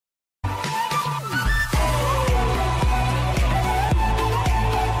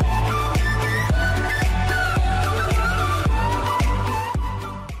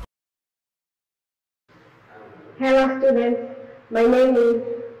Hello students, my name is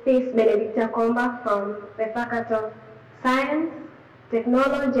Peace Benedicta Komba from the Faculty of Science,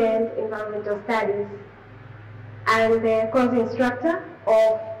 Technology and Environmental Studies. I am the course instructor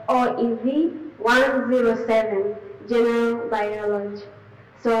of OEV 107, General Biology.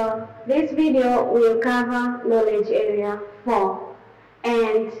 So this video will cover knowledge area 4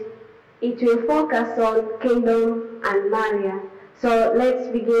 and it will focus on kingdom and Maria. So let's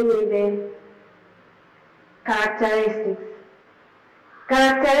begin with the characteristics.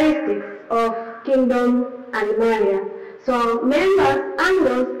 Characteristics of kingdom and Maria. So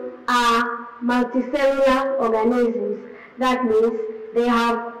animals are multicellular organisms. That means they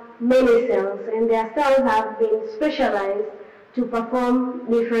have many cells and their cells have been specialized to perform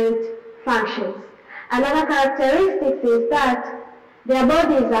different functions. Another characteristic is that their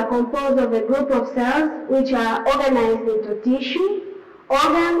bodies are composed of a group of cells which are organized into tissue,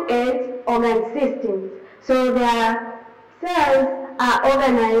 organ and organ systems. So their cells are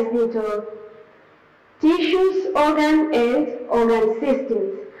organized into tissues, organ and organ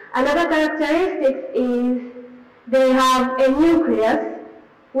systems. Another characteristic is they have a nucleus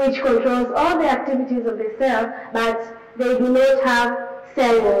which controls all the activities of the cell, but they do not have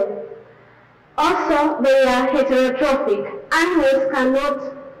cell wall. Also, they are heterotrophic. Animals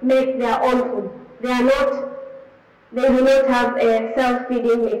cannot make their own food. They do not have a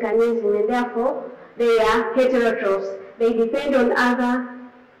self-feeding mechanism, and therefore they are heterotrophs. They depend on other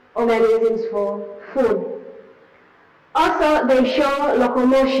organisms for food. Also, they show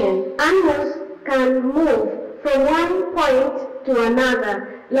locomotion. Animals can move from one point to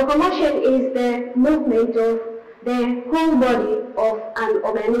another. Locomotion is the movement of the whole body of an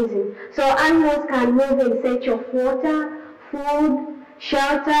organism. So animals can move in search of water, food,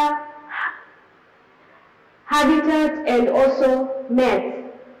 shelter, habitat, and also mates.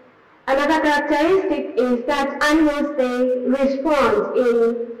 Another characteristic is that animals, they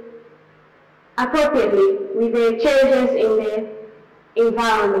respond appropriately with the changes in the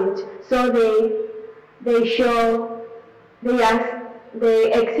environment. So they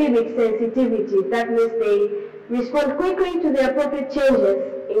exhibit sensitivity. That means they respond quickly to the appropriate changes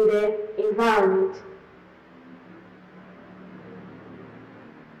in the environment.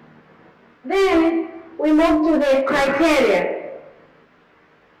 Then we move to the criteria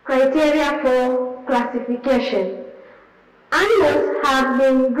for classification. Animals have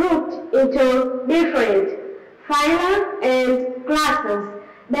been grouped into different phyla and classes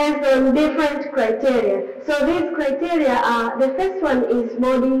based on different criteria. So these criteria are, the first one is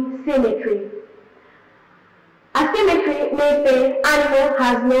body symmetry. Asymmetry means the animal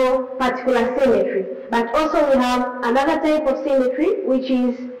has no particular symmetry, but also we have another type of symmetry which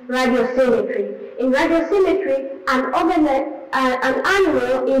is radiosymmetry. In radiosymmetry, an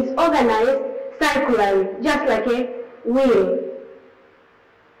animal is organized circularly, just like a wheel.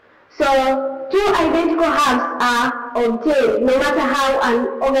 So two identical halves are obtained no matter how an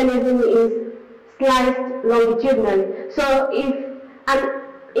organism is sliced longitudinally. So in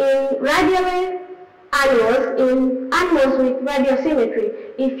animals with radiosymmetry,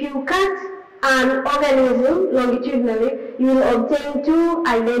 if you cut an organism longitudinally, you will obtain two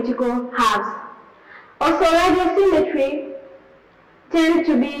identical halves. Also, radiosymmetry tend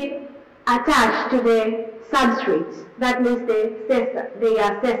to be attached to the substrates. That means they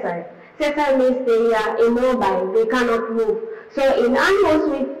are sessile. Sessile means they are immobile, they cannot move. So in animals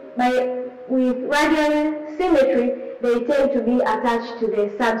with radial symmetry, they tend to be attached to the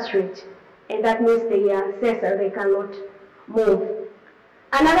substrate, and that means they are sessile, they cannot move.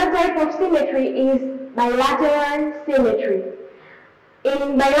 Another type of symmetry is bilateral symmetry.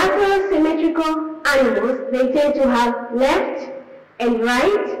 In bilateral symmetrical animals, they tend to have left and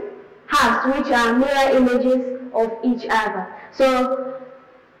right halves which are mirror images of each other. So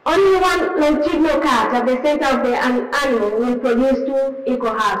only one longitudinal cut at the center of the animal will produce two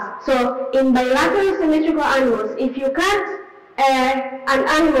equal halves. So in bilateral symmetrical animals, if you cut an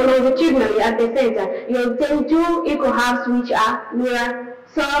animal longitudinally at the center, you obtain two equal halves which are mirror.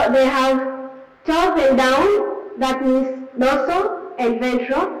 So they have top and down, that means dorsal and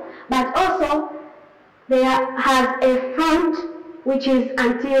ventral, but also they have a front which is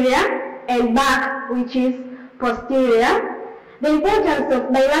anterior and back which is posterior. The importance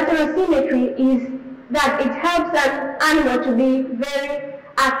of bilateral symmetry is that it helps an animal to be very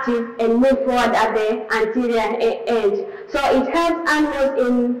active and move forward at the anterior end. So it helps animals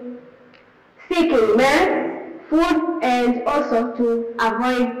in seeking mates, food, and also to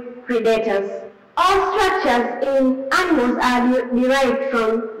avoid predators. All structures in animals are derived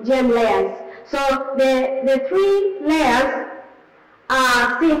from germ layers. So the three layers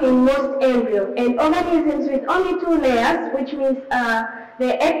are seen in most embryo, and organisms with only two layers, which means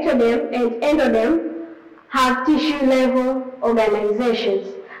the ectoderm and endoderm, have tissue-level organizations.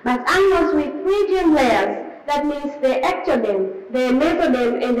 But animals with three germ layers, that means the ectoderm, the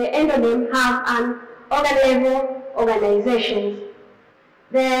mesoderm, and the endoderm, have an organ-level organizations,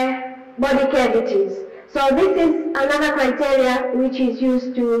 the body cavities. So this is another criteria which is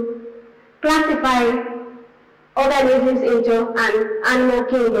used to classify organisms into an animal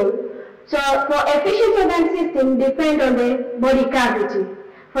kingdom. So for efficient organ system depend on the body cavity.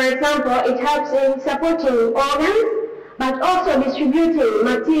 For example, it helps in supporting organs, but also distributing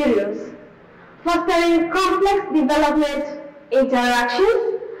materials, fostering complex development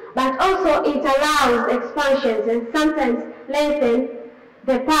interactions, but also it allows expansions and sometimes lengthen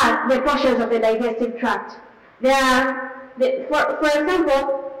the portions of the digestive tract. For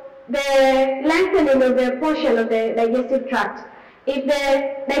example, the lengthening of the portion of the digestive tract. If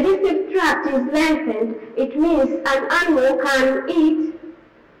the digestive tract is lengthened, it means an animal can eat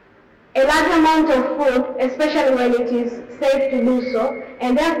a large amount of food, especially when it is safe to do so,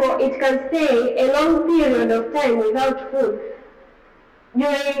 and therefore it can stay a long period of time without food.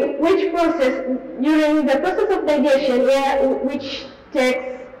 During the process of digestion, which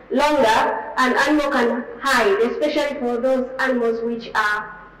takes longer, an animal can hide, especially for those animals which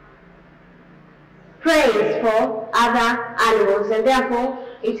are prey for other animals, and therefore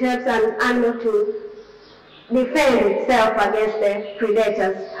it helps an animal to defend itself against the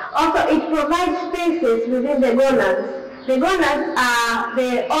predators. Also, it provides spaces within the gonads. The gonads are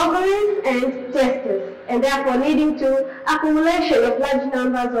the ovaries and testes, and therefore leading to accumulation of large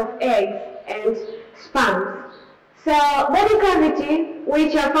numbers of eggs and sperms. So, body cavity,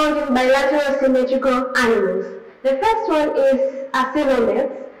 which are found in bilateral symmetrical animals. The first one is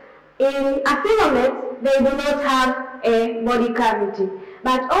acoelomates. In acoelomates, they do not have a body cavity,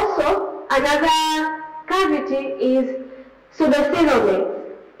 but also another cavity is pseudocoelomates.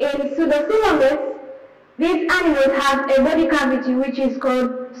 In pseudocoelomates, these animals have a body cavity which is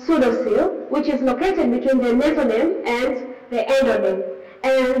called pseudocele, which is located between the mesoderm and the endoderm.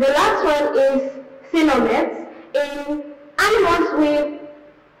 And the last one is coelomates. In animals in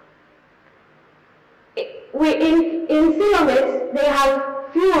coelomates, they have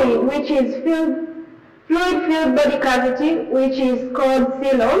fluid, which is fluid-filled body cavity, which is called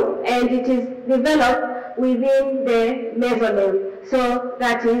coelom, and it is developed within the mesoderm. So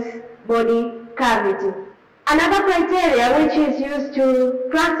that is body cavity. Another criteria which is used to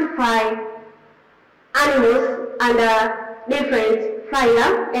classify animals under different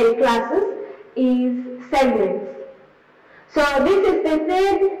phyla and classes is segments. So this is the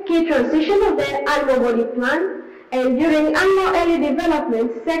third key transition of the animal body plan, and during animal early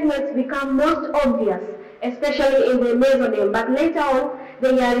development, segments become most obvious, especially in the mesoderm, but later on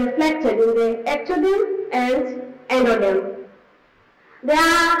they are reflected in the ectoderm and endoderm. There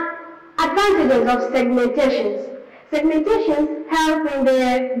are advantages of segmentations. Segmentations help in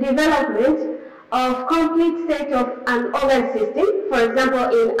the development of complete set of an organ system, for example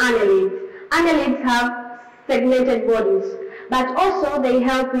in annelids. Annelids have segmented bodies, but also they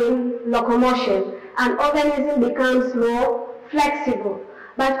help in locomotion. An organism becomes more flexible.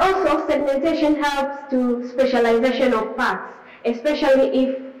 But also segmentation helps to specialization of parts, especially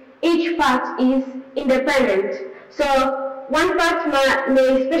if each part is independent. So one part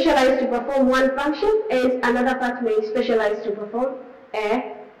may specialize to perform one function, and another part may specialize to perform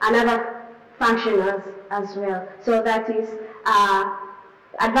another function as well. So that is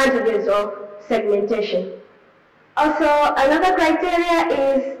advantages of segmentation. Also, another criteria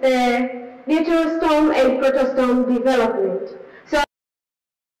is the deuterostome and protostome development. So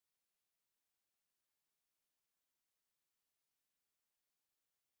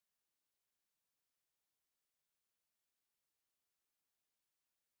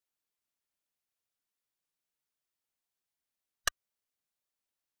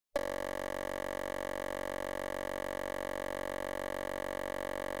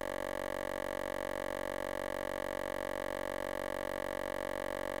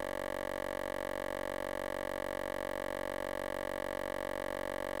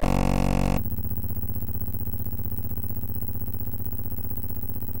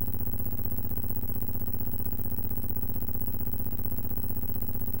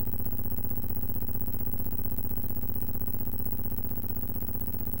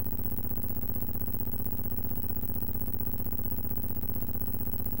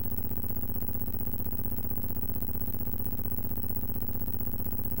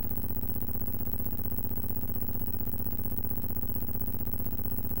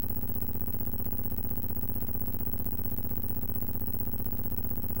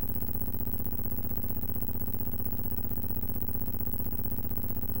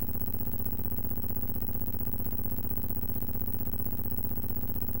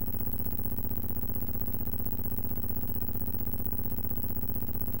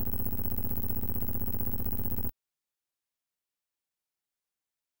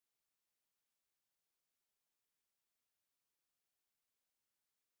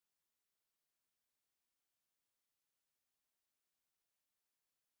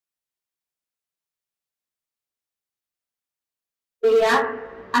they are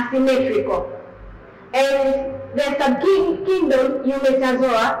asymmetrical. And the subkingdom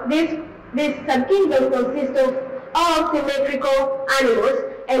Eumetazoa, this subkingdom consists of all symmetrical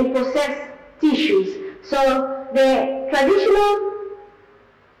animals and possess tissues. So the traditional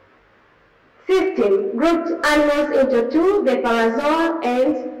system grouped animals into two, the Parazoa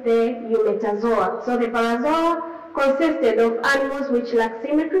and the Eumetazoa. So the Parazoa consisted of animals which lack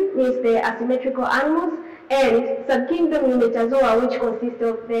symmetry, means they are asymmetrical animals, and subkingdom Eumetazoa, which consists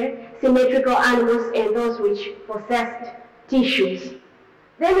of the symmetrical animals and those which possessed tissues.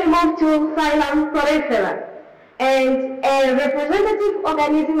 Then we move to phylum Porifera. And a representative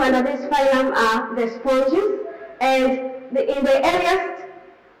organism under this phylum are the sponges, and in the earliest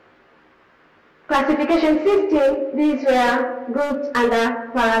classification system, these were grouped under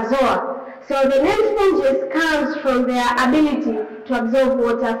Parazoa. So the name sponges comes from their ability to absorb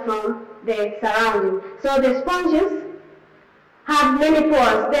water from the surrounding. So the sponges have many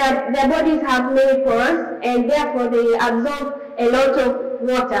pores. Their bodies have many pores, and therefore they absorb a lot of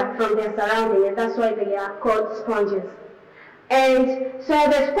water from their surrounding, and that's why they are called sponges. And so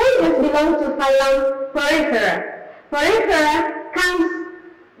the sponges belong to phylum Porifera. Porifera comes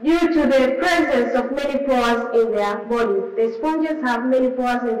due to the presence of many pores in their bodies. The sponges have many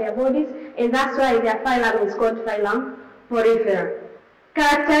pores in their bodies, and that's why their phylum is called phylum Porifera.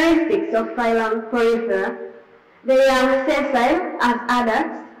 Characteristics of phylum Porifera: they are sessile as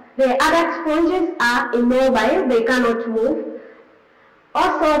adults. The adult sponges are immobile, they cannot move.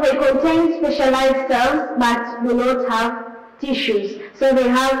 Also, they contain specialized cells but do not have tissues. So they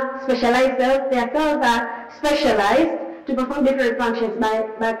have specialized cells. Their cells are specialized to perform different functions,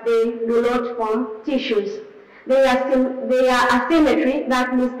 but they do not form tissues. They are asymmetry,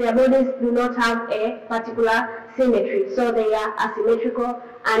 that means their bodies do not have a particular symmetry. So they are asymmetrical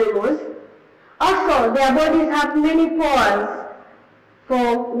animals. Also, their bodies have many pores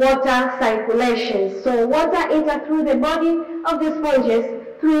for water circulation. So water enters through the body of the sponges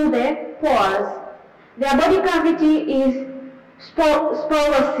through the pores. Their body cavity is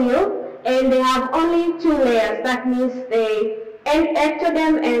sporoscele, and they have only two layers. That means the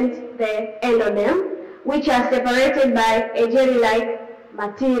ectoderm and the endoderm, which are separated by a jelly-like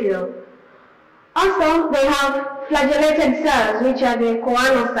material. Also, they have flagellated cells, which are the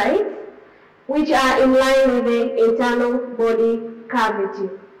choanocytes, which are in line with the internal body cavity.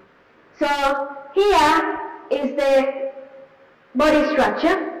 So here is the body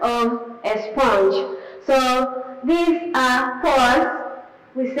structure of a sponge. So these are pores.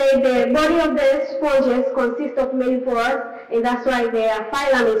 We say the body of the sponges consists of many pores, and that's why their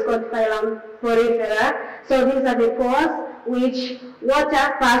phylum is called phylum Porifera. So these are the pores which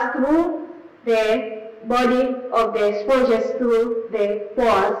water passes through the body of the sponges through the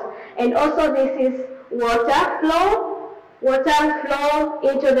pores. And also this is water flow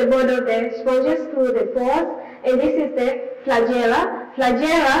into the body of the sponges through the pores. And this is the flagella.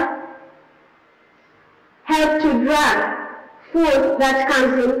 Flagella help to drag food that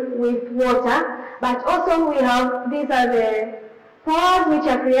comes in with water, but also we have, these are the pores which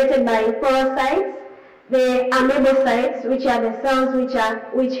are created by porocytes, the amoebocytes, which are the cells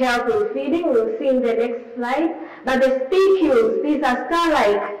which help in feeding. We'll see in the next slide. But the spicules, these are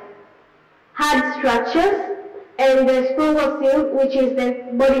star-like hard structures, and the sporoscele, which is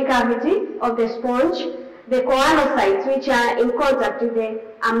the body cavity of the sponge, the choanocytes, which are in contact with the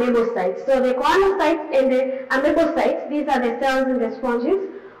amoebocytes. So the choanocytes and the amoebocytes, these are the cells in the sponges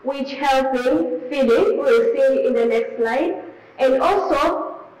which help in feeding. We'll see in the next slide. And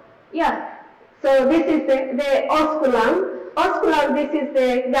also, so this is the osculum. Osculum, this is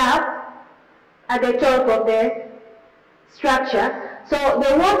the gap at the top of the structure. So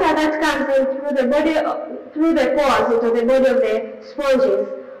the water that comes in through the body, through the pores into the body of the sponges.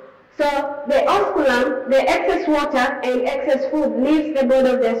 So the osculum, the excess water and excess food leaves the body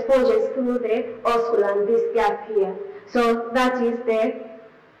of the sponges through the osculum, this gap here. So that is the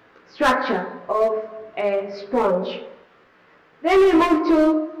structure of a sponge. Then we move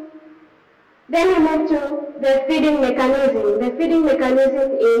to the feeding mechanism. The feeding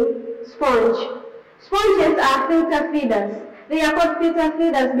mechanism in sponge. Sponges are filter feeders. They are called filter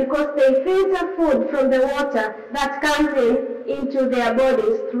feeders because they filter food from the water that comes into their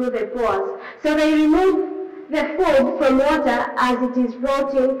bodies through the pores. So they remove the food from water as it is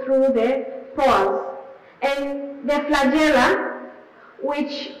brought in through the pores. And the flagella,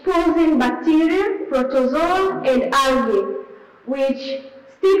 which pulls in bacteria, protozoa, and algae, which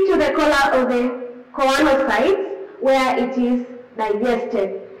stick to the collar of the choanocytes where it is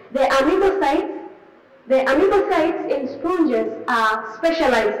digested. The amoebocytes in sponges are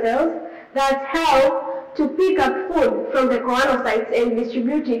specialized cells that help to pick up food from the choanocytes and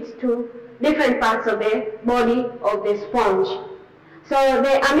distribute it to different parts of the body of the sponge. So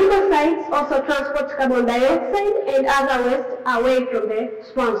the amoebocytes also transport carbon dioxide and other waste away from the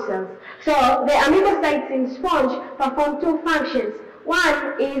sponge cells. So the amoebocytes in sponge perform two functions.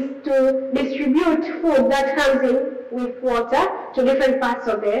 One is to distribute food that comes in with water to different parts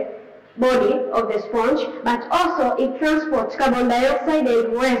of the body of the sponge, but also it transports carbon dioxide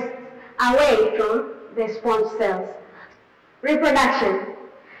and waste away from the sponge cells. Reproduction.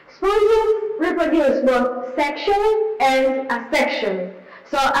 Sponges reproduce both sexually and asexually.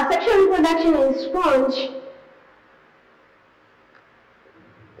 So asexual reproduction in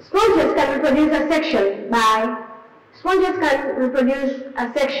sponges can reproduce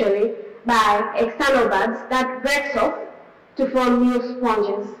asexually by external buds that breaks off to form new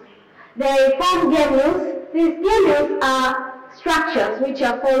sponges. They form gamules. These gamules are structures which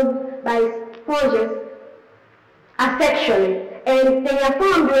are formed by sponges asexually, and they are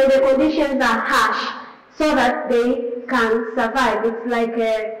formed when the conditions are harsh so that they can survive. It's like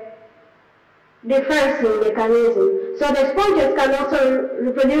a defensive mechanism. So the sponges can also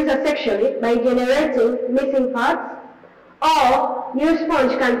reproduce asexually by generating missing parts, or new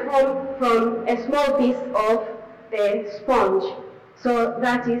sponge can form from a small piece of the sponge. So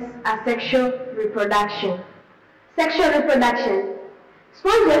that is asexual reproduction. Sexual reproduction.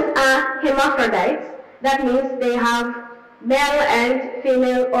 Sponges are hermaphrodites. That means they have male and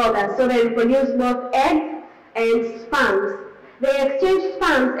female organs. So they reproduce both eggs and sperms. They exchange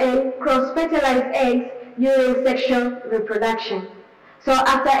sperms and cross-fertilize eggs during sexual reproduction. So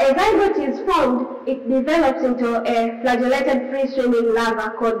after a zygote is formed, it develops into a flagellated free-swimming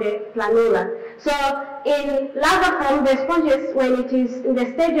larva called the planula. So in larva form, the sponges, when it is in the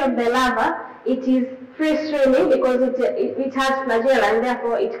stage of the larva, it is free-swimming because it has flagella and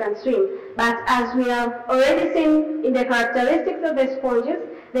therefore it can swim. But as we have already seen in the characteristics of the sponges,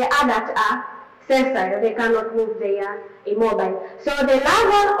 the adults are sessile, they cannot move, they are immobile. So the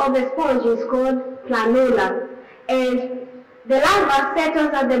larva of the sponge is called planula, and the larva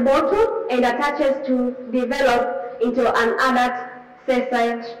settles at the bottom and attaches to develop into an adult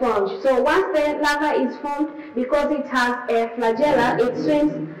sessile sponge. So once the larva is formed, because it has a flagella, it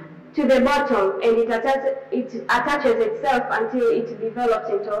swims to the bottom and it attaches itself until it develops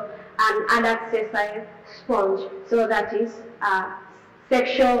into an adult sessile sponge. So that is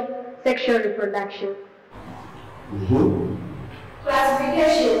sexual reproduction.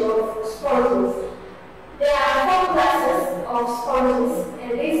 Classification of sponges. There are 4 classes of sponges,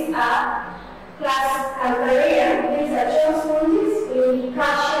 and these are class Calcarean. These are gel sponges with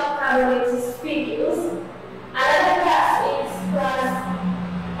calcium carbonate spicules. Another class is class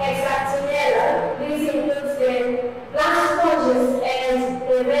Hexactinella. This includes the black sponges and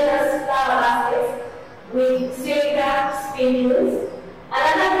the venous flower baskets with silica spicules.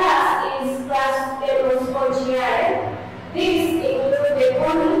 Another class is class Demospongiae. These include the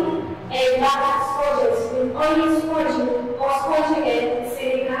bony and black sponges with only spongy and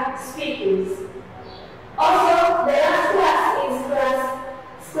silica spicules. Also, the last class is class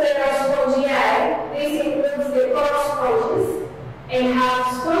Sclerospongiae. This includes the core sponges and have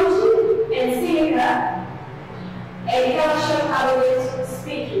spongy and silica and calcium carbonate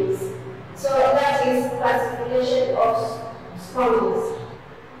spicules. So that is classification of sponges.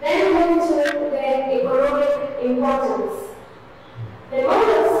 Then move to the economic importance. The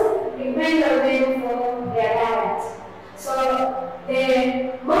mollusks depend on them for their diet. So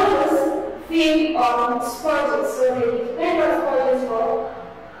the mollusks feed on sponges, so they depend on sponges for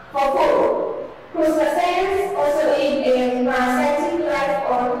food. Crustaceans also eat a parasitic life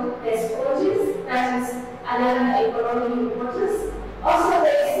on the sponges, that is another economic importance. Also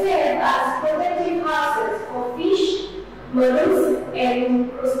they serve as protective houses for fish, mollusks,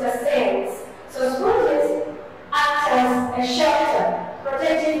 and crustaceans. So sponges act as a shelter,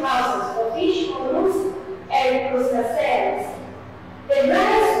 protective houses for fish, mollusks, and crustaceans. The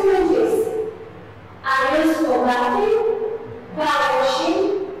dried sponges are used for bathing, car washing,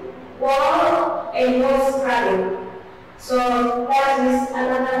 wall and wall scrubbing. So that is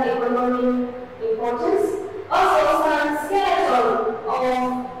another economic importance. Also, some skeleton of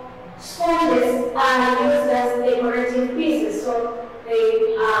sponges are used as decorative pieces, so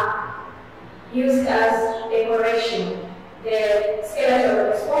they are used as decoration. The skeleton of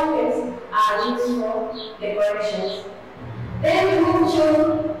the sponges are used for decorations. Then we move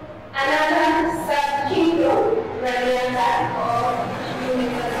to another subkingdom, Radiata or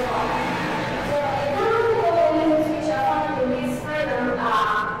universal. So examples of organisms which are found in this phylum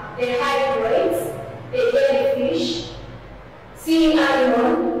are the hydrates, the jellyfish, sea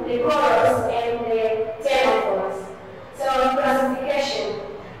anemone, the corals, and the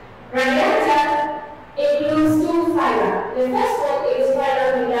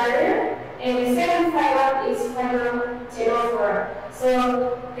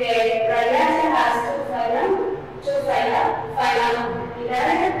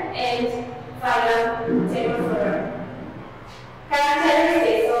Idana and Phylum.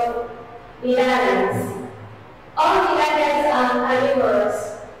 Characteristics of Idanians. All Idanians are carnivorous.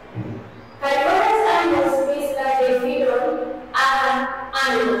 Carnivorous animals means that they feed on other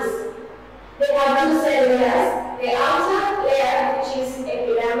animals. They have two cell layers, the outer layer which is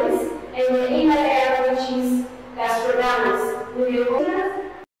epidermis and the inner layer which is gastrodermis. Do you know that?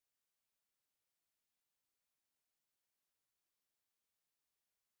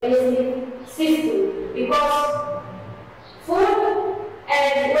 System, because food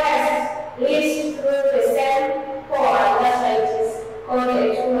and waste leads through the cell core, that's why it is called a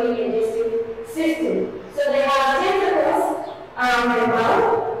two-way digestive system. So they have tentacles around the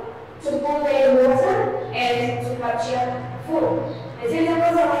mouth to pull in water and to capture food. The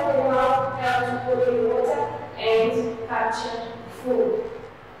tentacles around the mouth help to pull in water and capture food.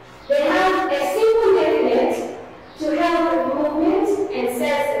 They have a simple movement to help with movement and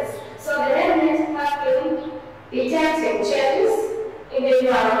senses. So the movement helps in detecting changes in the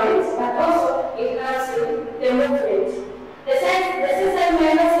environment, but also it helps in the movement. The sensory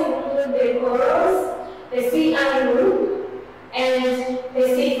members include the corals, the sea anemone, and the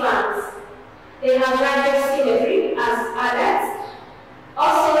sea ferns. They have larger symmetry as adults.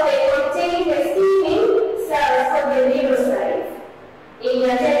 Also, they contain the stinging cells of the lymphocytes in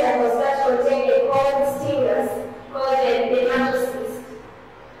their tentacles that contain the cold stingers called the nematocysts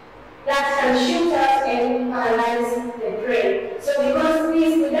that can shoot out and paralyze the prey. So because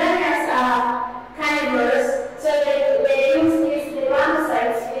these Idanians are carnivores, so they use these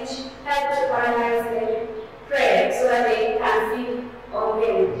nematocytes which help to paralyze the prey so that they can feed on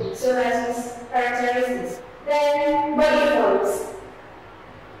them. So that is characteristics. Then body forms.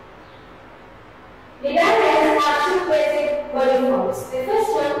 The Idanians have two basic body forms. The first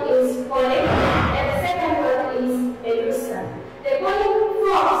one is polyp and the second one is medusa. The polyp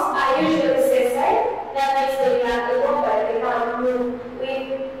forms are usually sessile, that means they are immobile, they cannot move, with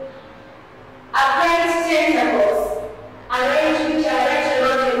apparent tentacles which are arranged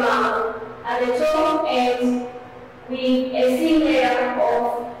around the mouth at the top and with a thin layer of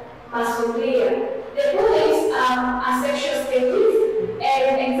muscle. The polyps are asexual stages, and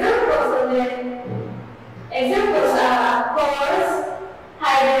examples are corals,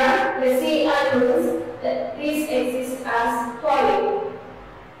 hydra, the sea animals. These exist as polyp.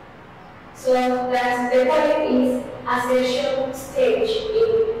 So that the polyp is asexual stage in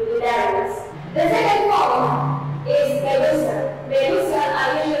Idanians. The second form is medusa. Medusa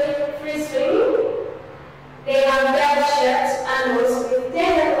are usually free swimming. They have bell-shaped animals with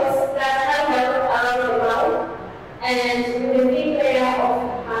tentacles that hang around the mouth and with a big layer of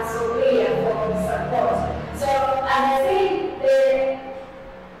masoglia for support. So, as I said, the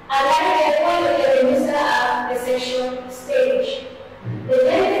polyp and medusa are the sexual stage. The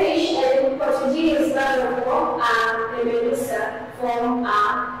jellyfish and Portuguese form are the medusa form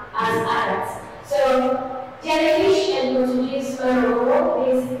as adults. So, jellyfish and Portuguese form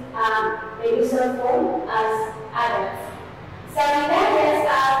is medusa form as adults. Some Idanians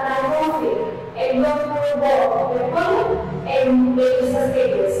are dimorphic and go through both the polyp and medusa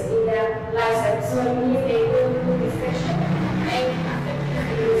stages in their life cycle. So it means they go through this section and after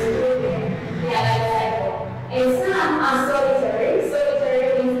their life cycle. And some are solitary. Solitary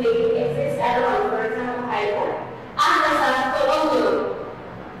means they exist alone, for example, hydra. Others are colonial.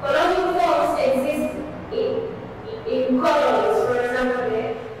 Colonial forms exist in colonies, for example, the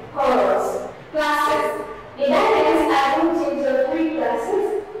corals. Classes. Idanians are grouped into three classes.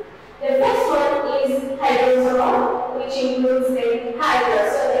 The first one is hydrozoa, which includes the hydra.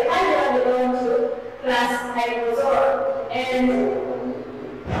 So the hydra belong to class hydrozoa. And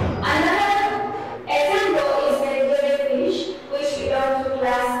another example is the jellyfish, which belong to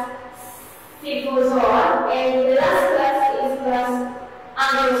class Scyphozoa. And the last class is class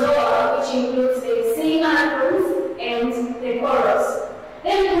Androzoa, which includes the sea animals and the corals.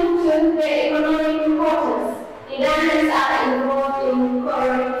 Then move to the economic importance. Idanians are involved in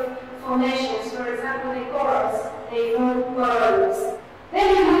coral formations. For example, the corals, they form coral reefs. Then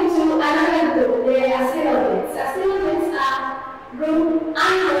we move to another group, the acyloblates. Acyloblates are group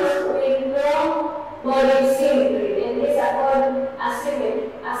animals with low body symmetry, and these are called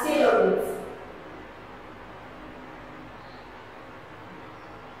acyloblates.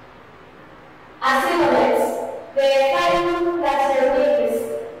 Acyloblates, the phylum Platyhelminths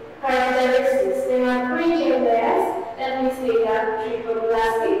characteristics. They have preachial layers, that means they are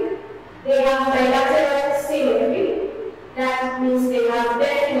triploblastic. They have bilateral symmetry, that means they have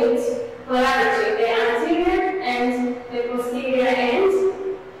definite polarity, the anterior and the posterior ends.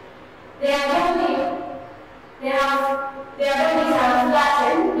 Their bodies are flat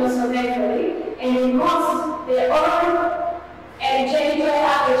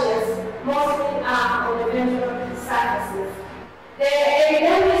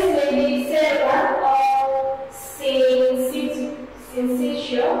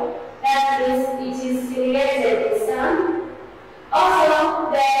syncytial, that is, it is ciliated in some.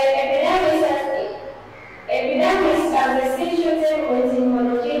 Also, the epidermis has a situated within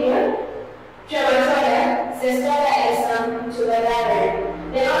monogenial, trematoda, cestoda, and some tubercular.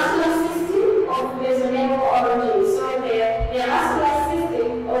 The muscular system of mesonemal origin, so the muscular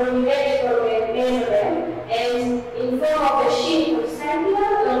system originates from the mesonem and in form of a sheet of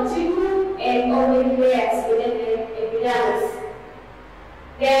circular, longitudinal, and oblique layers within the epidermis.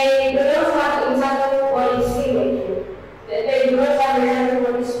 They do not have internal body symmetry. They do not have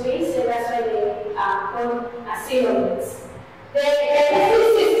internal body space, and that's why they are called asymmetries. The digestive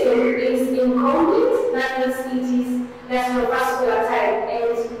system is incomplete, that means it is vascular type,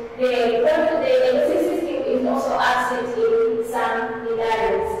 and the digestive system is also absent in some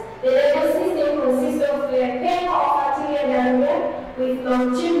environments. The digestive system consists of a pair of arterial diarrhea with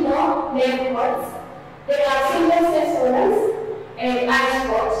longitudinal nerve cords. There are single cestos and eye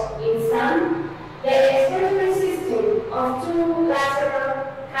spots in some. The expiratory system of two lateral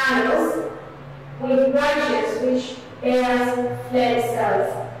canals with branches which bears flat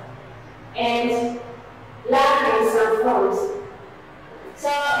cells and lichens and forms. So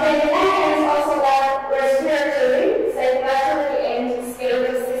the lichens also have respiratory, circulatory, and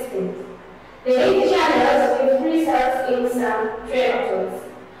skeletal systems. The lymph channels with free cells in some trematodes.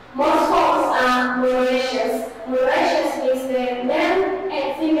 Most forms are monoecious. Monoecious means the male and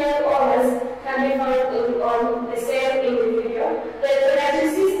female organs can be found on the same individual. The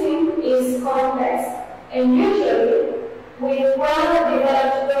reproductive system is complex and usually with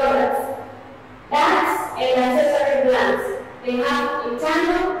well-developed glands, ducts, and accessory glands. They have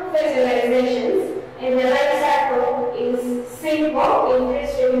internal fertilizations, and the life cycle is simple in three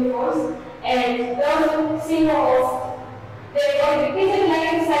streaming forms and those single. The complicated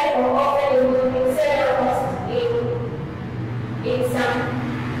life cycle often including several hosts in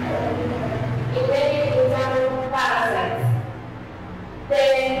many internal parasites. The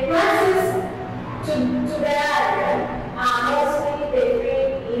classes to the area are mostly the free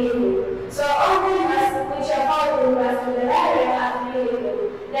living. So organisms which are found in class to the area are free living.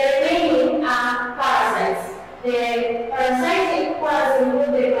 The remaining are parasites. The parasitic ones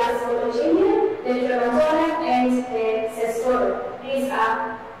include the Plasmodium, the Trematoda, and the Cestoda. These are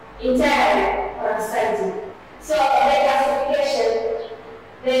entirely parasitic. So the classification,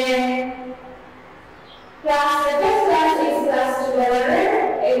 the first class is class tubercular.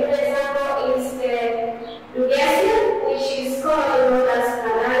 A good example is the Lugasian, which is commonly known as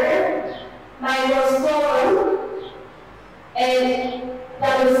malaria, Microsporium, and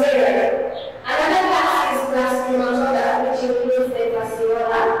Danuseria. Another class is class Trematoda, which includes the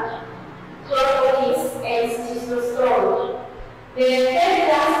Fasciola, Chlorophyll, and Testosterone. The third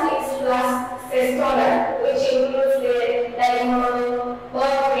class is class Cestoda, which includes the Dimorphium,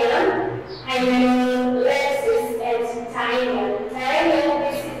 Hymenopsis, and Thymium. Thymium,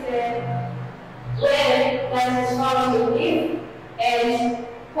 this is the where that is found in leaf and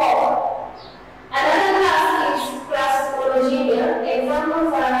pulp. Another class is class Polygynia.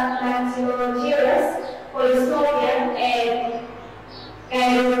 Examples are Lactobacillus, Polystomia, and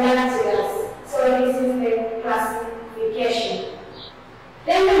Gynodactylus. So this is the classification.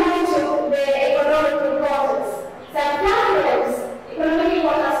 Then we move to the economic importance. Some platforms, economic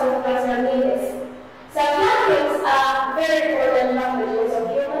importance of plasmodiums. Some platforms are very important pathogens of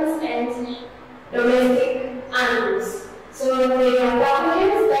humans and domestic animals. So they are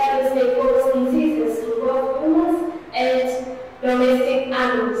pathogens that is they cause diseases to both humans and domestic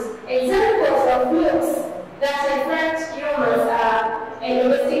animals. Examples of flukes that affect humans and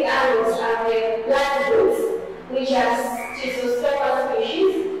domestic animals are the blood flukes, which are Schistosoma species,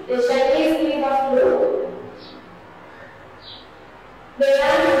 the Chinese liver flu, the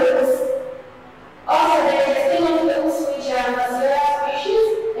land flukes, also the intestinal flukes, which are Fasciola species,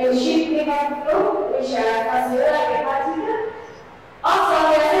 and sheep liver flu, which are Fasciola hepatica. Also,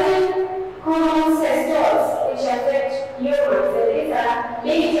 there are certain common cestors which affect humans, and these are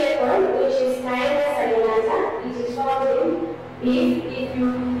limited one, which is Caenis salinata. It is found in beef. If you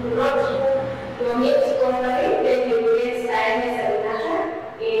do not do your meat properly, then you will get Caenis salinata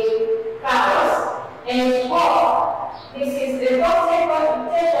in cows. And pork, this is the pork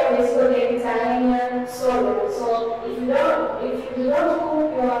texture is called the Italian solid. So if you do not cook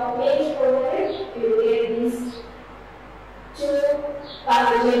your meat properly, you will get these two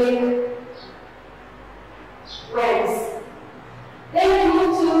pathogenic worms. Then we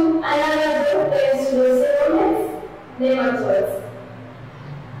move to another group, the pseudocytomes, nematodes.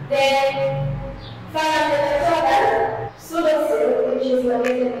 Then Phalanthematoda, pseudocyle, which is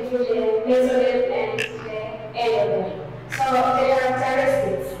located between the mesoderm and the endoderm. So there are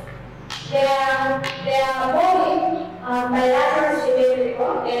have bilateral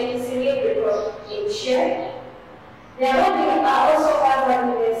symmetrical and symmetrical in shape. Their bodies are also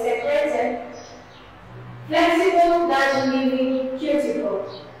covered with a separated, flexible, non-living cuticle.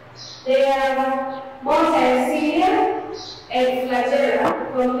 They have motile cilia and flagella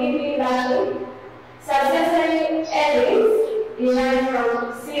completely lacking, subsensory areas derived from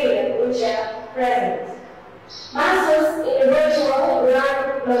cilia which are present. Muscles in the virtual run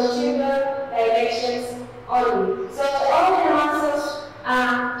longitudinal directions only. So all the muscles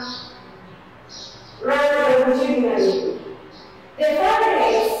are run longitudinally. The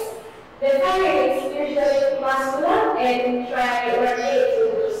pharynx usually muscular and tri-radiate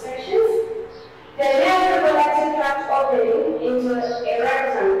into sections. The lateral reproductive tract opening into a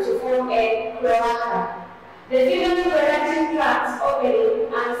rectum to form a cloaca. The female reproductive tract opening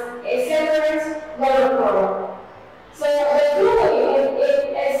as a separate monoclora. So the fluid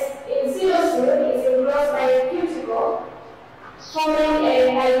in silocyl is enclosed by a cuticle, forming a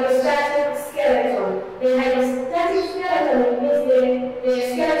hydrostatic skeleton. The hydrostatic skeleton means the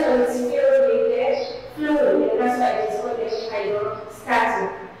skeleton is filled with the fluid, and that's why it is called the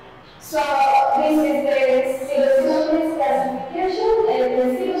hydrostatic. So this is the silocylomates classification, and the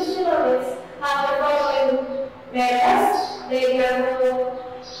silocylomates have the following members. They have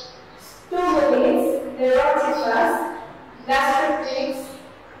stugolids, the rotifers, gastroclids,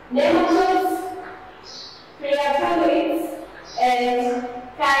 nematodes, creatulids, and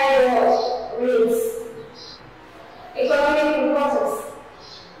chiroids. Economic importance.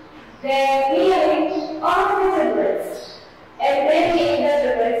 Nearly all vertebrates and many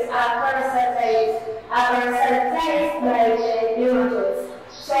invertebrates are parasitized by the nematodes.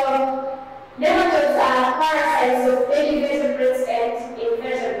 So nematodes are parasites of many vertebrates and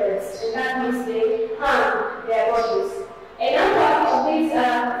invertebrates, and that means they harm their bodies. A number of these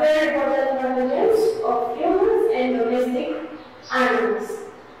are very important pathogens of humans and domestic animals.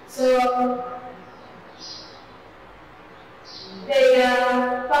 So they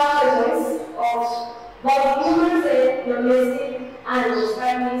are pathogens of both humans and domestic animals.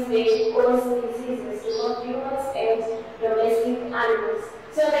 That means they cause diseases to both humans and domestic animals.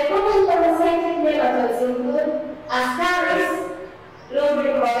 So the common parasitic nematodes include Ascaris,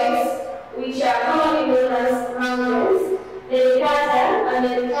 lubricoids, which are commonly known as roundworms, Delicata, and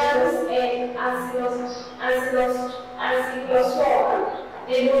Delicatus, and Ancylosperma,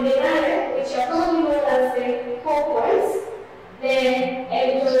 the Budinaria, which are commonly known as the hookworms, the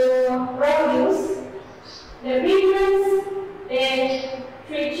Enterobus, the pigments, the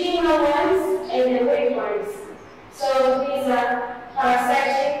trichina worms, and the wigworms. So these are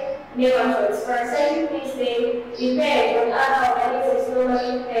parasitic nematodes. Parasitic means they depend on other organisms,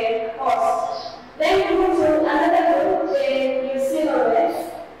 normally their host. Then we move to another group, the mucilaginous.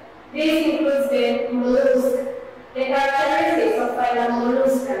 This includes the mollusk, the characteristics of phylum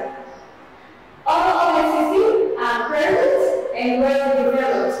Mollusca. All organ systems are present and well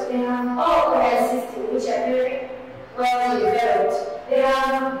developed. They have all organ systems which are very well developed. They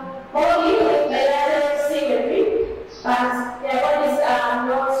have body with bilateral symmetry, but their bodies are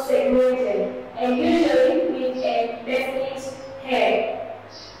not segmented and usually with a definite head.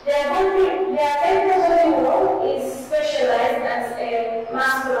 Their ventral body wall is specialized as a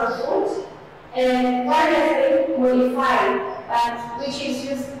muscular foot and variously modified, but which is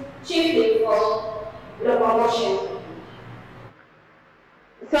used chiefly for locomotion.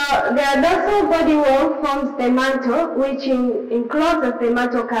 So the dorsal body wall forms the mantle, which encloses the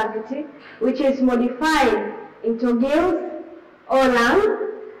mantle cavity, which is modified into gills or lungs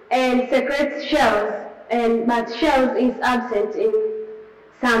and secretes shells, but shells is absent in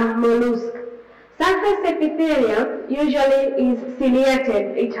some mollusks. Surface epithelium usually is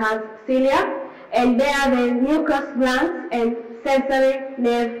ciliated. It has cilia, and there are the mucous glands and sensory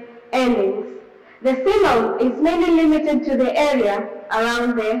nerve endings. The cilium is mainly limited to the area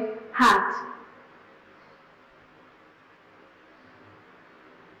around the heart.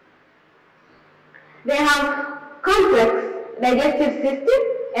 They have complex digestive system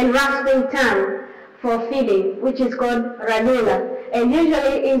and rasping tongue for feeding, which is called radula, and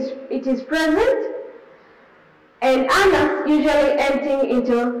usually it is present, and anus usually emptying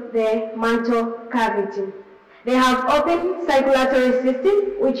into the mantle cavity. They have open circulatory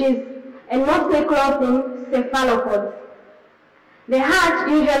system, which is and mostly clothing cephalopods. The heart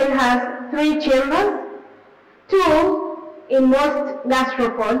usually has 3 chambers, 2 in most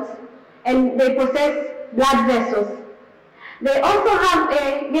gastropods, and they possess blood vessels. They also have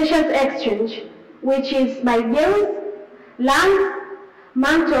a gaseous exchange, which is by gills, lungs,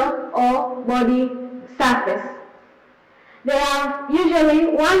 mantle, or body surface. They have usually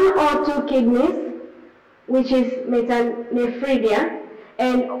 1 or 2 kidneys, which is metanephridia,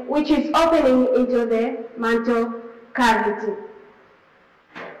 and which is opening into the mantle cavity.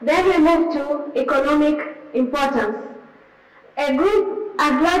 Then we move to economic importance. A group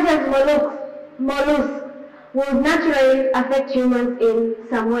as large as mollusks would naturally affect humans in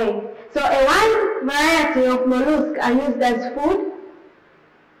some way. So a wide variety of mollusks are used as food.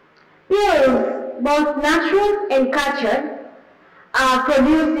 Pearls, both natural and captured, are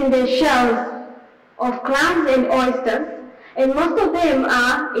produced in the shells of clams and oysters, and most of them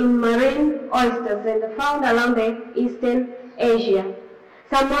are in marine oysters and are found along the Eastern Asia.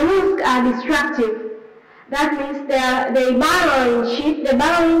 Some mollusks are destructive. That means they burrow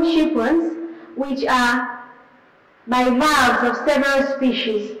in ship ones, which are by valves of several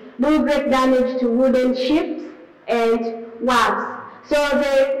species, do great damage to wooden ships and wharves. So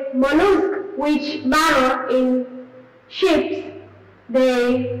the mollusks which burrow in ships,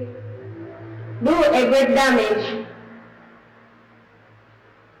 they do a great damage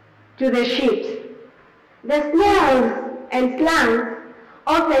to the ships. The snails and slugs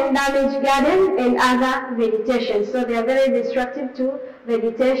often damage garden and other vegetation, so they are very destructive to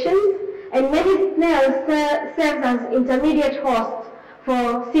vegetation. And many snails serve as intermediate hosts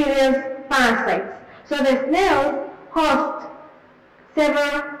for serious parasites. So the snails host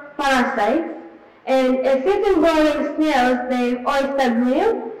several parasites, and a certain growing snails, the oyster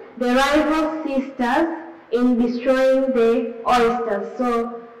drill, the rival sisters in destroying the oysters.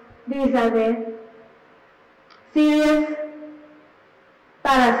 So these are the serious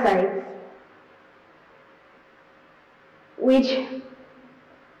parasites which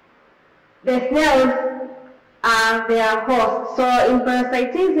the snails are their hosts. So in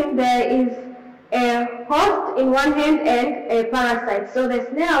parasitism there is a host in one hand and a parasite. So the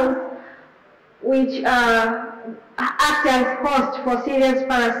snails which act as hosts for serious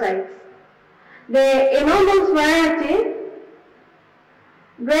parasites. The enormous variety,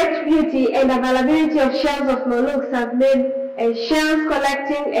 great beauty and availability of shells of mollusks have made shells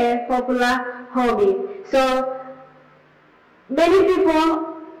collecting a popular hobby. So many people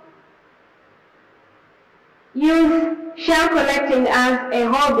use shell collecting as a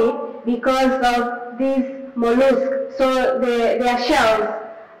hobby because of these mollusks. So their shells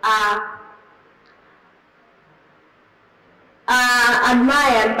are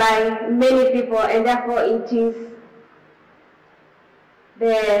admired by many people, and therefore it is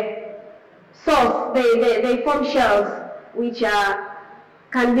the source. They form shells which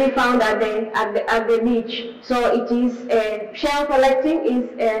can be found at the beach. So it is shell collecting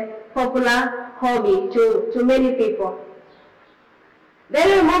is a popular hobby to many people. Then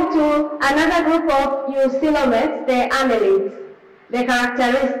we move to another group of eucoelomates, the annelids. The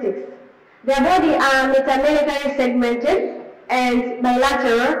characteristics. Their body are metametrically segmented and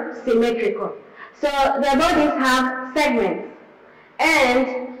bilateral symmetrical. So their bodies have segments,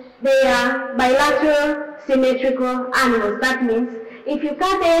 and they are bilateral symmetrical animals. That means if you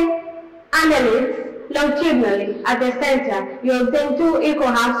cut an annelid longitudinally at the center, you obtain two equal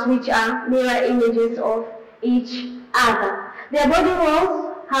halves which are mirror images of each other. Their body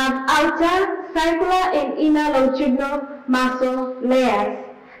walls have outer, circular, and inner longitudinal muscle layers.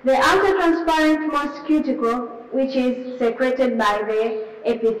 The outer transparent moist cuticle, which is secreted by the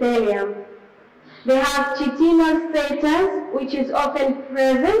epithelium. They have chitinous status, which is often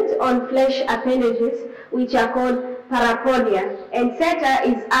present on flesh appendages, which are called parapodia, and seta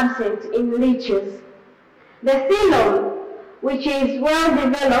is absent in leeches. The coelom, which is well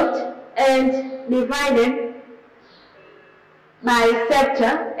developed and divided by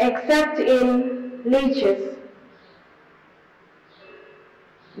septa, except in leeches.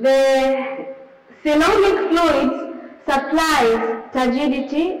 The coelomic fluids supplies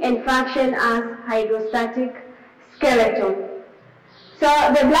turgidity and function as hydrostatic skeleton. So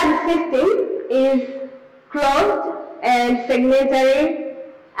the blood system is closed and segmentally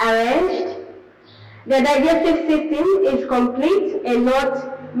arranged. The digestive system is complete and not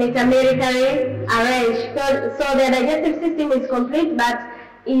metamerically arranged. So the digestive system is complete, but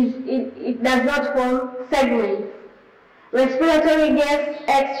it does not form segments. Respiratory gas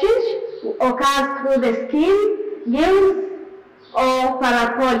exchange occurs through the skin, gills, or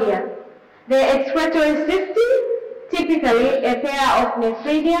parapodia. The excretory system, typically a pair of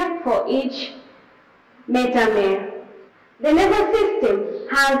nephridia for each metamere. The nervous system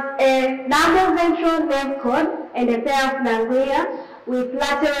has a double ventral nerve cord and a pair of ganglia with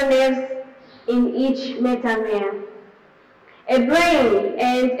lateral nerves in each metamere. A brain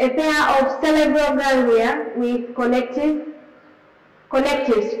and a pair of cerebral ganglia with connectives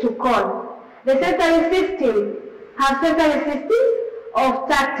to cord. The sensory system has sensory systems of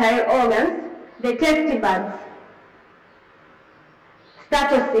tactile organs. the testibuds,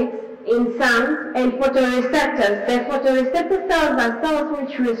 statocytes in some, and photoreceptors. The photoreceptor cells are cells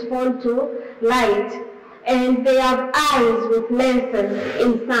which respond to light, and they have eyes with lenses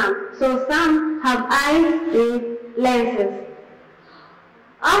in some. So some have eyes with lenses.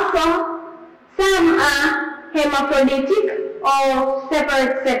 Also, some are hermaphroditic or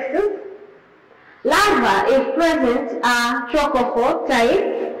separate sexes. Larvae, if present, are trochophore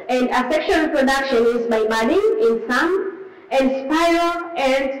type, and asexual reproduction is by budding in some, and spiral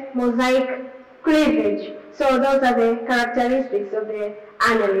and mosaic cleavage. So those are the characteristics of the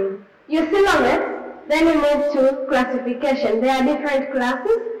annelid. Eucoelomates. Then we move to classification. There are different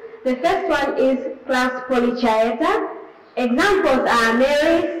classes. The first one is class Polychaeta. Examples are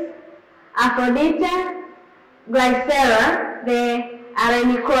Meris, Aphrodita, Glycera, the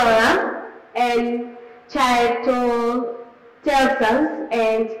Arenicora, and Chaetotelsas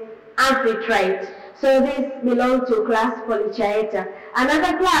and Amphitrite. So these belong to class Polychaeta.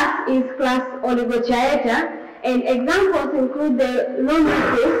 Another class is class Oligochaeta, and examples include the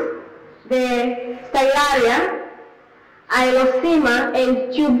Lumbricis, the Stylaria, Aelosema,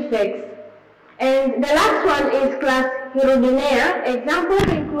 and Tubefex. And the last one is class Hirudinea. Examples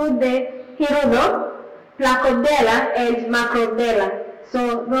include the Hirudo, Placobdella, and Macrobdella.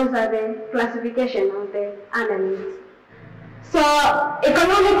 So those are the classification of the annelids. So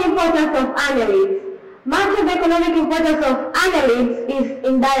economic importance of annelids. Much of the economic importance of annelids is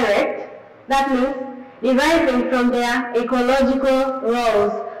indirect. That means deriving from their ecological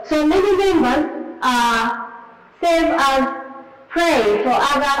roles. So many members serve as prey for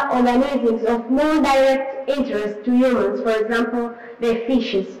other organisms of more direct interest to humans, for example, the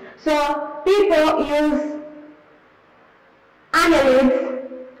fishes. So people use annelids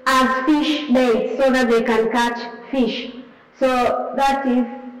as fish bait so that they can catch fish. So that is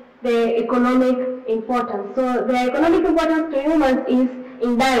the economic importance. So the economic importance to humans is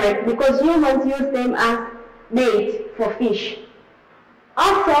indirect because humans use them as bait for fish.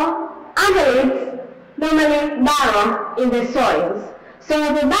 Also, annelids normally burrow in the soils.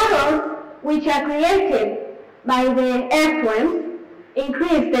 So the burrows which are created by the earthworms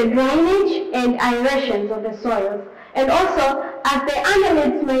increase the drainage and aerations of the soils. And also, as the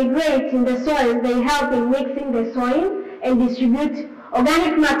annelids migrate in the soil, they help in mixing the soil and distribute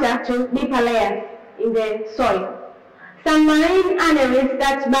organic matter to deeper layers in the soil. Some marine annelids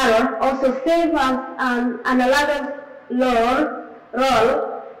that burrow also serve as an analogous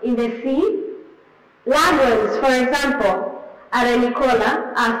role in the sea. Ladrones, for example,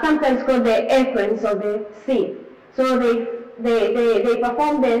 Arenicola, are sometimes called the earthworms of the sea. So they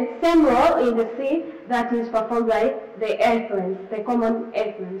perform the same role in the sea that is performed by the earthworms, the common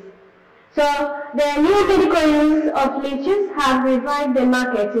earthworms. So the new medical use of leeches have revived the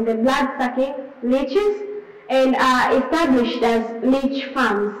market in the blood-sucking leeches and are established as leech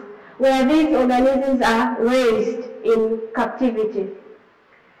farms, where these organisms are raised in captivity.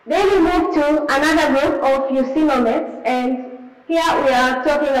 Then we move to another group of eucoelomates, and here we are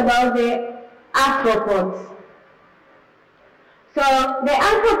talking about the arthropods. So the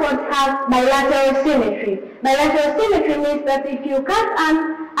arthropods have bilateral symmetry. Bilateral symmetry means that if you cut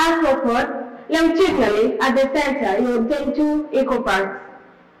an arthropod longitudinally at the center, you obtain two equal parts.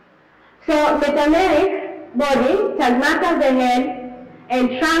 So metameric body, tagmata the head and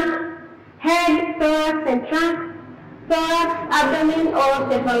trunk, head, thorax and trunk, thorax, abdomen, or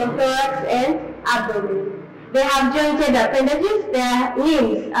cephalothorax and abdomen. They have jointed appendages. Their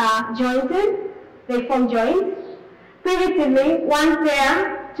limbs are jointed. They form joints. Primitively, one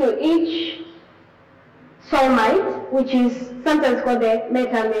pair to each somite, which is sometimes called the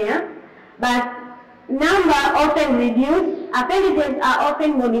metamere, but number often reduced. Appendages are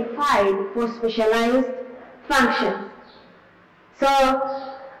often modified for specialized functions. So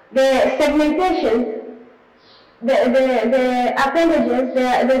the segmentation, the appendages,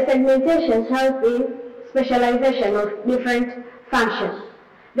 the segmentations help in specialization of different functions.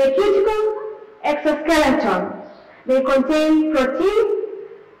 The cuticle exoskeleton, they contain protein,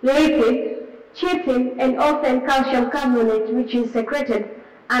 lipid, chitin, and often calcium carbonate, which is secreted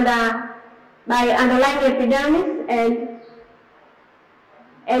by underlying epidermis,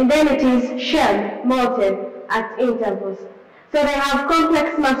 and then it is shed, molted at intervals. So they have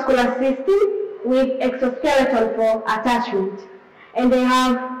complex muscular system with exoskeleton for attachment. And they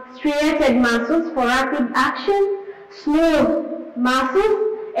have striated muscles for rapid action, smooth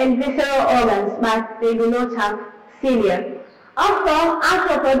muscles, and visceral organs, but they do not have cilia. Also,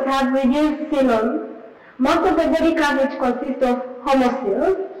 arthropods have reduced coelom. Most of the body cavity consists of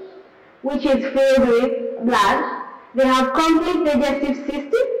homocoels, which is filled with blood. They have complete digestive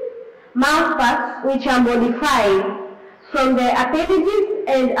system, mouth parts which are modified from the appendages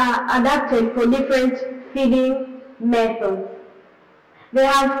and are adapted for different feeding methods. They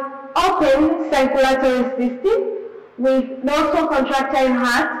have open circulatory system with dorsal contractile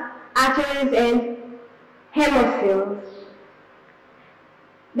heart, arteries, and hemophils.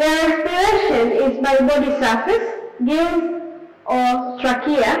 Their respiration is by body surface, gills or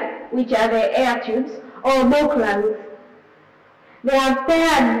trachea, which are the air tubes, or bulk lungs. They have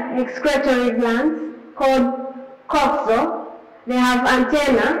paired excretory glands called coxal. They have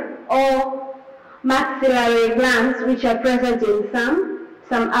antenna or maxillary glands, which are present in some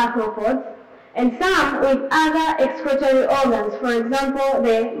arthropods, and some with other excretory organs, for example,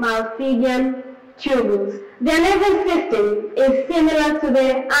 the Malpighian tubules. Their nervous system is similar to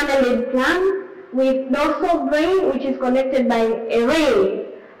the annelid plant, with dorsal brain, which is connected by a ring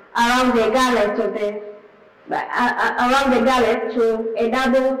around the gullet to a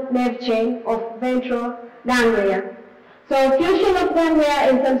double nerve chain of ventral ganglia. So fusion of ganglia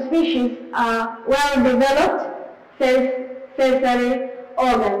in some species are well-developed sensory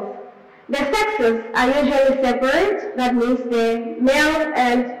organs. The sexes are usually separate. That means the male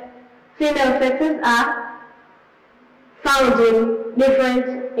and female sexes are found in different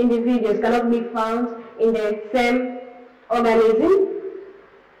individuals, cannot be found in the same organism.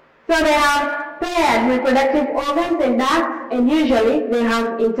 So they have paired reproductive organs and ducts, and usually they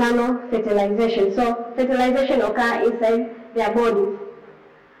have internal fertilization. So fertilization occurs inside their bodies.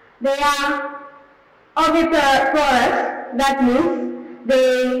 They are oviparous. That means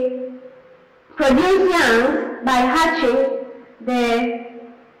they produce young by hatching. They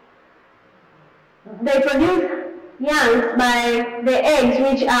produce young by the eggs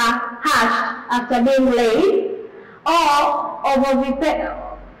which are hatched after being laid, or ovoviviparous.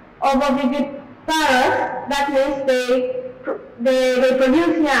 That means they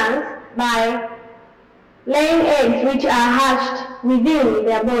produce young by laying eggs which are hatched within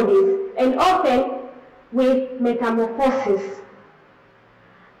their bodies, and often with metamorphosis.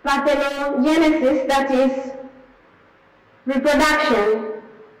 Parthenogenesis, that is reproduction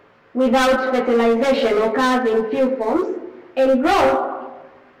without fertilization, occurs in few forms, and growth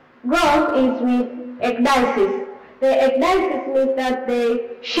is with ecdysis. The ecdysis means that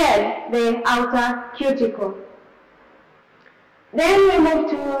they shed the outer cuticle. Then we move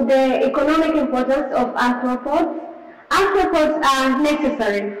to the economic importance of arthropods. Arthropods are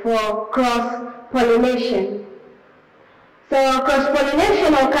necessary for cross-pollination. So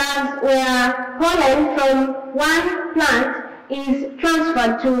cross-pollination occurs where pollen from one plant is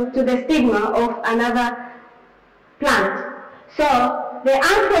transferred to the stigma of another plant. So the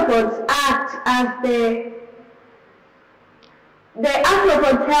arthropods act as the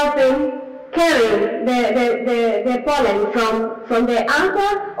arthropods helping carry the pollen from the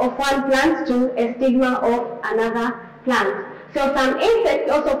anther of one plant to a stigma of another plant. So some insects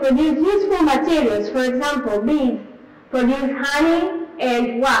also produce useful materials. For example, bees produce honey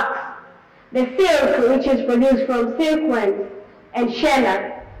and wax. The silk, which is produced from silkworms, and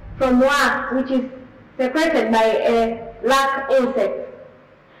shellac from wax, which is secreted by a lac insect.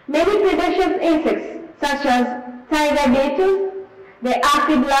 Many predaceous insects, such as tiger beetles, the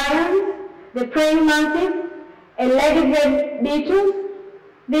aphid lions, the praying mantis, and ladybird beetles,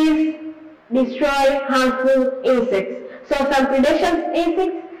 these destroy harmful insects. So some predaceous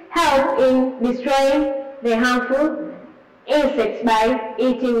insects help in destroying the harmful insects by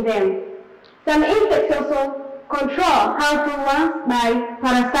eating them. Some insects also control harmful ones by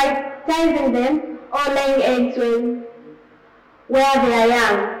parasitizing them or laying eggs where they are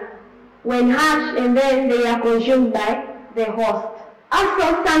young. When hatched, and then they are consumed by the host.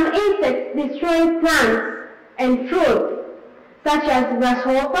 Also, some insects destroy plants and fruits, such as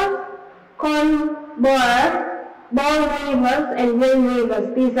grasshoppers, corn borers, boll weevils, and grain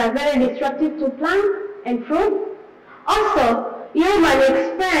weevils. These are very destructive to plants and fruits. Also, humans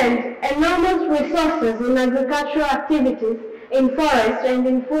expend enormous resources in agricultural activities, in forest and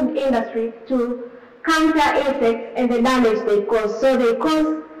in food industry to counter insects and the damage they cause. So they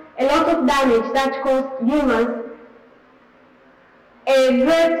cause a lot of damage that costs humans a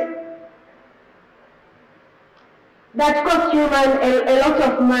lot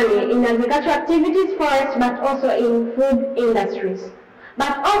of money in agricultural activities, forests, but also in food industries.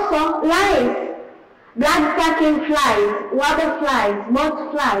 But also lice, blood-sucking flies, water flies,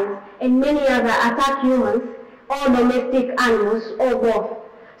 moth flies, and many other attack humans or domestic animals or both.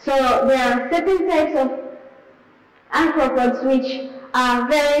 So there are certain types of arthropods which are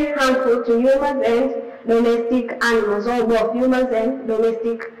very harmful to humans and domestic animals, or both humans and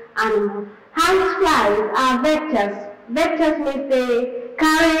domestic animals. House flies are vectors. Vectors means they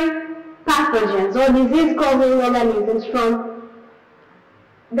carry pathogens or disease-causing organisms from,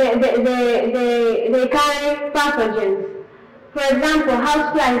 they carry pathogens. For example,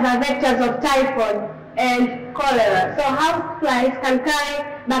 houseflies are vectors of typhoid and cholera. So houseflies can carry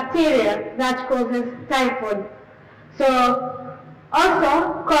bacteria that causes typhoid. So also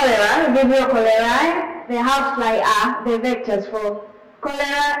cholera, Vibrio cholerae, the housefly are the vectors for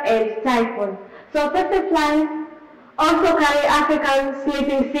cholera and typhoid. So tsetse flies also carry African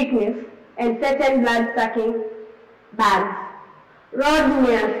sleeping sickness and certain blood-sucking bugs.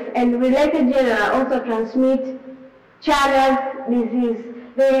 Rodnias and related genera also transmit Childers disease.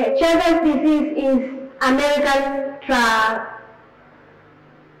 The Childers disease is American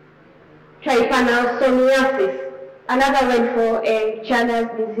trypanosomiasis. Another word for a Childers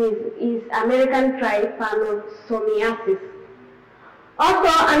disease is American trypanosomiasis.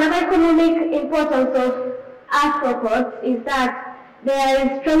 Also, another economic importance of arthropods is that there is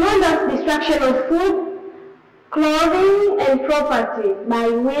tremendous destruction of food, clothing, and property by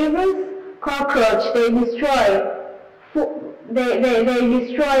weevils, cockroach. They destroy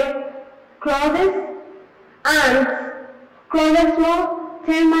clothes, ants, clothes moth,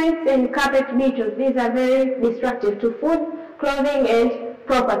 termites, and carpet beetles. These are very destructive to food, clothing, and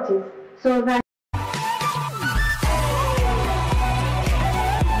properties. So that